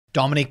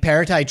Dominic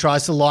Perrottet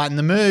tries to lighten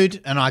the mood.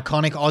 An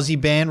iconic Aussie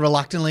band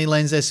reluctantly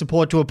lends their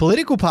support to a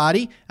political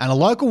party, and a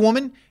local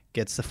woman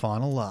gets the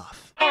final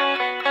laugh.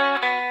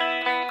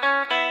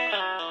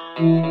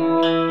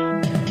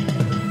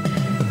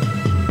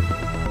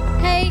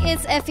 Hey,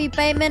 it's Effie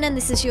Bateman, and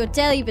this is your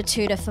Daily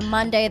Batuta for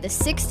Monday, the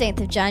 16th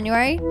of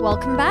January.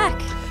 Welcome back.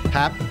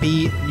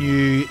 Happy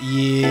New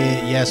Year.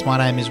 Yes, my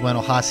name is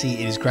Wendell Hussey.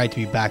 It is great to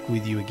be back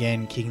with you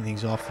again, kicking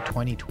things off for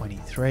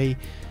 2023. You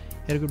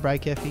had a good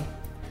break, Effie?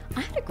 I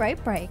had a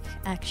great break,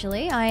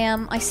 actually.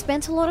 I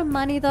spent a lot of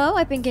money, though.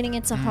 I've been getting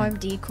into home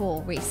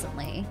decor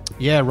recently.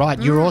 Yeah, right.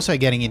 You're also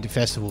getting into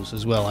festivals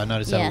as well. I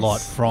noticed that a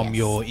lot from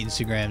your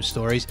Instagram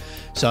stories.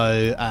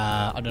 So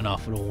I don't know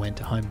if it all went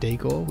to home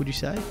decor, would you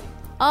say?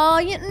 Oh,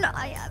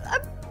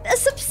 a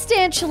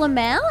substantial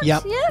amount.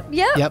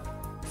 Yep.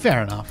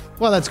 Fair enough.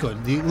 Well, that's good.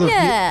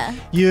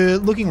 You're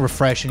looking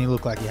refreshed and you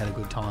look like you had a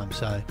good time.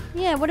 So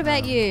yeah, what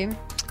about you?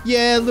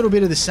 Yeah, a little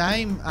bit of the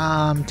same.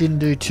 Didn't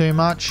do too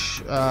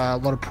much. A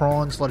lot of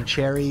prawns, a lot of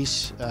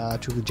cherries.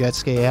 Took the jet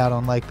ski out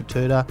on Lake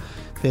Batuta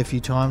a fair few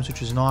times,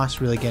 which was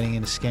nice. Really getting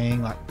into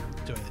skiing, like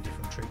doing the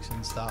different tricks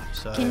and stuff.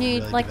 So can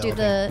you really do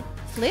the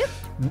flip?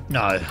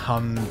 No,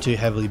 I'm too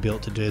heavily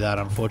built to do that,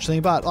 unfortunately.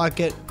 But I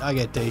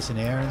get decent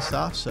air and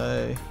stuff.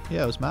 So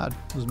yeah, it was mad.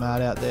 It was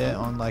mad out there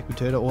on Lake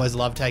Batuta. Always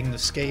love taking the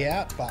ski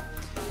out, but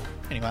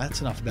anyway,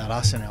 that's enough about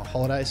us and our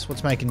holidays.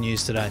 What's making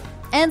news today?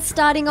 And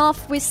starting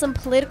off with some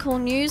political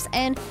news,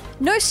 and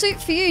no suit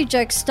for you,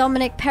 jokes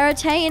Dominic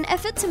Perrottet in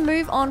effort to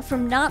move on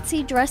from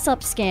Nazi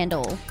dress-up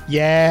scandal.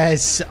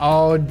 Yes,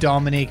 old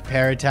Dominic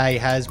Perrottet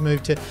has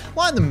moved to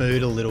lighten the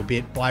mood a little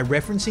bit by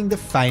referencing the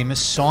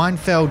famous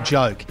Seinfeld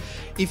joke.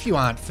 If you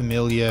aren't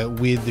familiar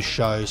with the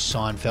show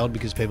Seinfeld,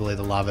 because people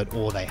either love it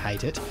or they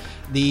hate it,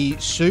 the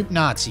soup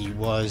Nazi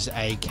was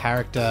a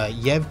character,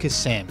 Yev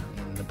Kassem,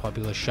 the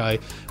popular show,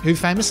 who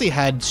famously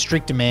had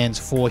strict demands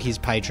for his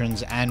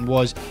patrons and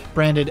was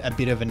branded a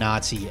bit of a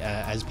Nazi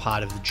as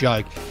part of the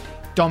joke.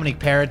 Dominic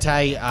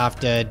Perrottet,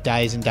 after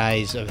days and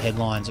days of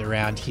headlines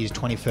around his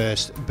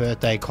 21st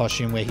birthday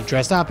costume where he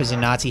dressed up as a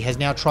Nazi, has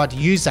now tried to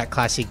use that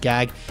classic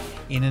gag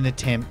in an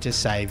attempt to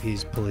save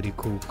his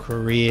political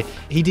career.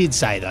 He did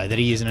say, though, that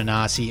he isn't a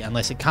Nazi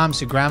unless it comes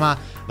to grammar,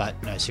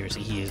 but no,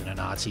 seriously, he isn't a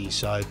Nazi,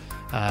 so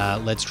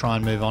let's try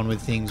and move on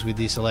with things with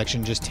this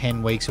election just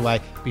 10 weeks away.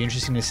 Be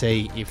interesting to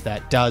see if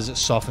that does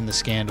soften the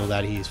scandal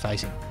that he is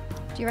facing.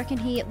 Do you reckon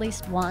he at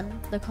least won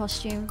the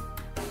costume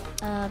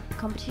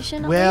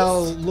competition?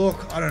 Well,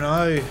 look, I don't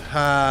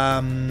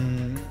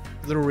know.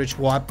 Little rich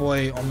white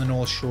boy on the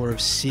North Shore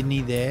of Sydney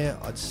there.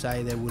 I'd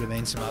say there would have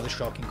been some other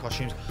shocking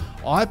costumes.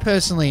 I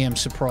personally am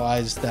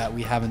surprised that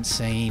we haven't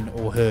seen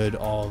or heard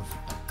of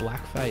a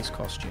blackface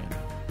costume.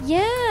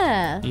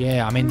 Yeah.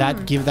 Yeah, I mean,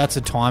 that's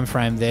a time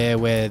frame there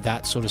where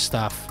that sort of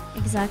stuff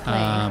exactly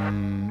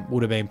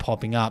would have been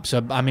popping up.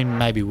 So, I mean,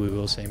 maybe we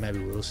will see a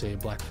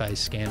blackface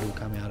scandal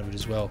come out of it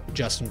as well.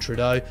 Justin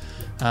Trudeau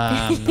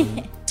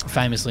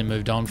famously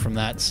moved on from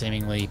that,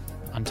 seemingly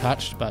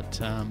untouched.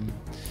 But,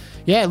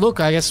 yeah, look,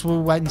 I guess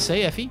we'll wait and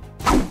see, Effie.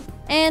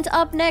 And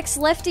up next,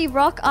 lefty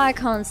rock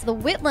icons, the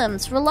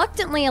Whitlams,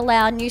 reluctantly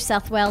allow New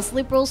South Wales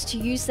Liberals to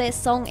use their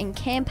song in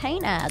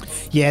campaign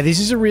ads. Yeah, this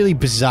is a really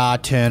bizarre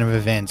turn of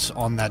events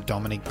on that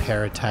Dominic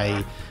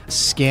Perrottet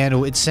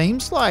scandal. It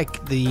seems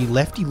like the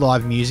lefty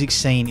live music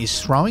scene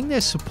is throwing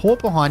their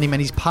support behind him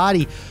and his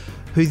party,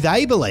 who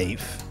they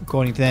believe,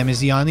 according to them, is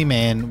the only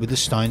man with the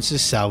stones to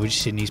salvage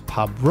Sydney's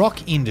pub rock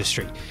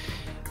industry.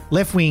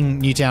 Left-wing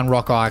Newtown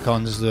rock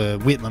icons, the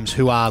Whitlams,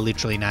 who are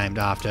literally named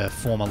after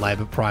former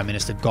Labor Prime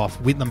Minister Gough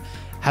Whitlam,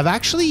 have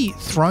actually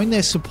thrown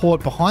their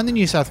support behind the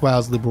New South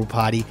Wales Liberal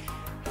Party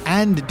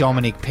and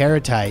Dominic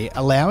Perrottet,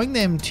 allowing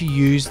them to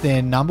use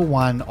their number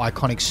one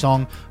iconic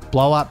song,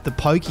 Blow Up the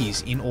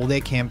Pokies, in all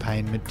their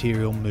campaign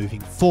material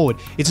moving forward.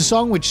 It's a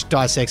song which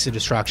dissects the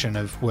destruction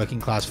of working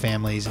class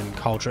families and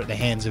culture at the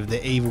hands of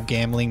the evil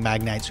gambling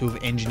magnates who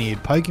have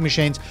engineered pokie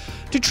machines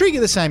to trigger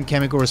the same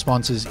chemical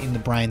responses in the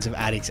brains of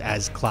addicts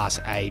as Class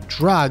A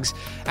drugs.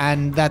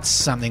 And that's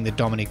something that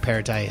Dominic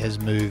Perrottet has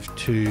moved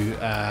to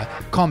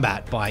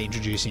combat by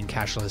introducing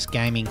cashless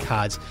gaming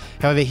cards.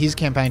 However, his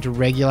campaign to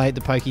regulate the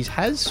pokies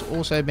has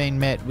also been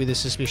met with a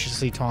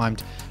suspiciously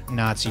timed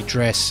Nazi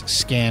dress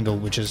scandal,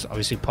 which has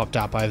obviously popped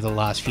up over the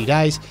last few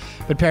days.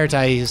 But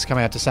Perrottet has come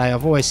out to say,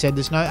 I've always said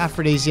there's no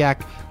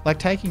aphrodisiac like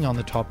taking on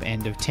the top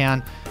end of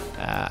town.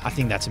 I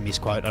think that's a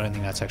misquote. I don't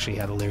think that's actually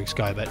how the lyrics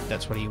go, but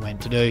that's what he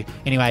went to do.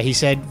 Anyway, he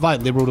said,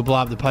 vote Liberal to blow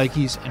up the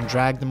pokies and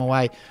drag them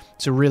away.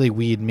 It's a really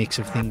weird mix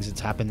of things that's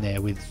happened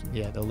there with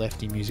the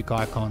lefty music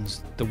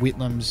icons, the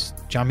Whitlams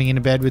jumping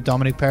into bed with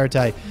Dominic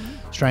Perrottet.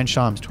 Strange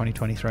times,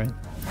 2023.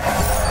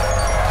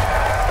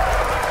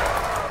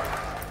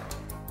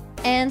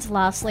 And And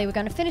lastly, we're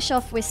going to finish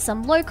off with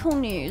some local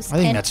news. I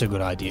think that's a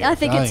good idea. I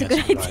think it's a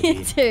good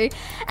idea too.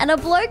 And a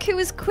bloke who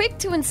was quick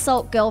to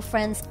insult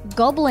girlfriends'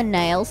 goblin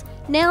nails,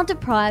 now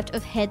deprived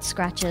of head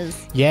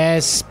scratches.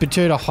 Yes,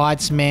 Batuta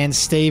Heights man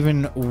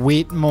Stephen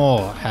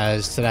Whitmore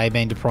has today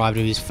been deprived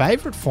of his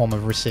favourite form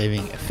of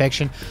receiving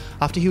affection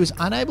after he was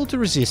unable to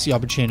resist the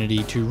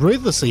opportunity to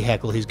ruthlessly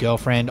heckle his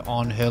girlfriend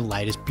on her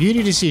latest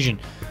beauty decision,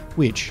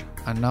 which,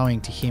 unknowing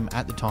to him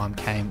at the time,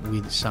 came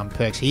with some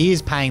perks. He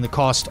is paying the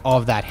cost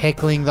of that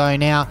heckling though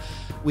now,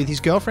 with his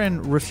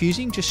girlfriend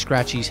refusing to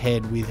scratch his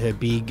head with her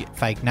big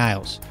fake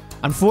nails.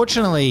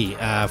 Unfortunately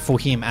for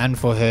him and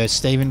for her,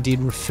 Stephen did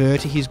refer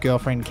to his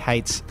girlfriend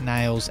Kate's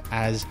nails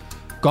as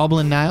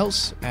goblin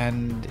nails,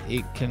 and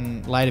it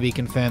can later be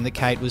confirmed that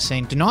Kate was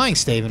seen denying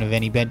Stephen of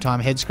any bedtime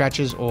head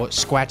scratches or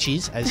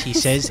squatches, as he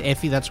says.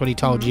 Effie, that's what he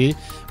told you,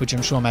 which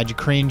I'm sure made you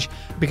cringe,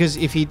 because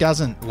if he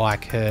doesn't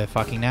like her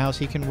fucking nails,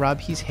 he can rub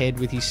his head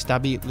with his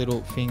stubby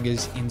little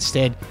fingers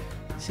instead.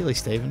 Silly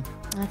Stephen.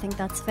 I think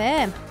that's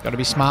fair. Got to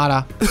be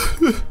smarter.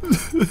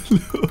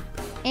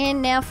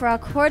 And now for our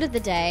quote of the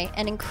day.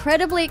 An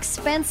incredibly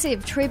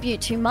expensive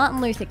tribute to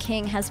Martin Luther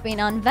King has been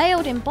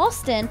unveiled in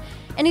Boston,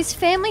 and his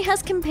family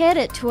has compared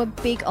it to a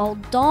big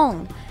old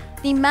dong.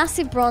 The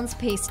massive bronze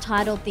piece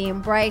titled The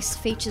Embrace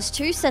features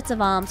two sets of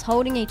arms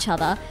holding each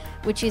other,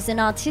 which is an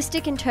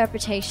artistic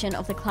interpretation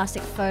of the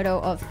classic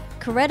photo of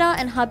Coretta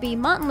and hubby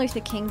Martin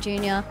Luther King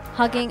Jr.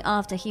 hugging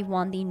after he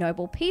won the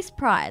Nobel Peace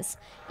Prize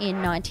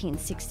in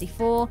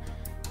 1964.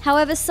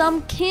 However,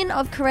 some kin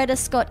of Coretta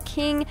Scott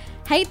King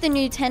hate the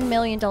new $10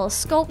 million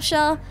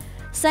sculpture,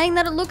 saying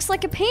that it looks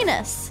like a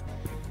penis.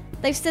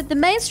 They've said the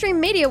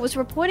mainstream media was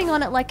reporting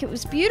on it like it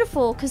was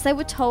beautiful because they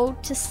were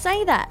told to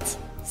say that,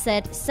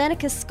 said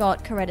Seneca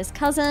Scott, Coretta's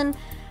cousin.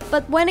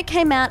 But when it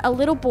came out, a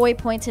little boy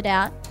pointed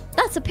out,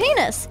 "That's a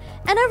penis."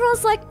 And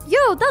everyone's like,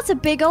 "Yo, that's a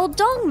big old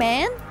dong,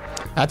 man."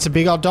 That's a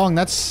big old dong.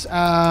 That's,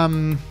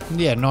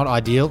 not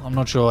ideal. I'm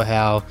not sure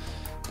how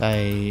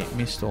they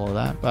missed all of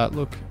that. But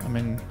look, I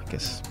mean, I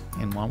guess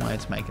in one way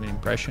it's making an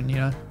impression, you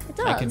know? It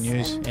does. Making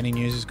news. Any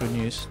news is good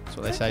news. That's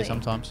what they say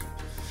sometimes.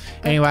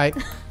 Anyway,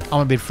 I'm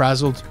a bit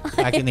frazzled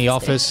back in the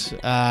office.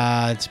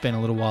 It's been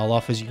a little while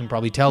off, as you can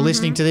probably tell,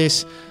 listening to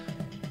this.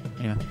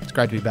 Yeah, it's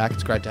great to be back.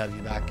 It's great to have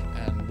you back,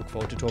 and look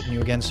forward to talking to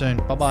you again soon.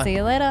 Bye-bye. See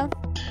you later.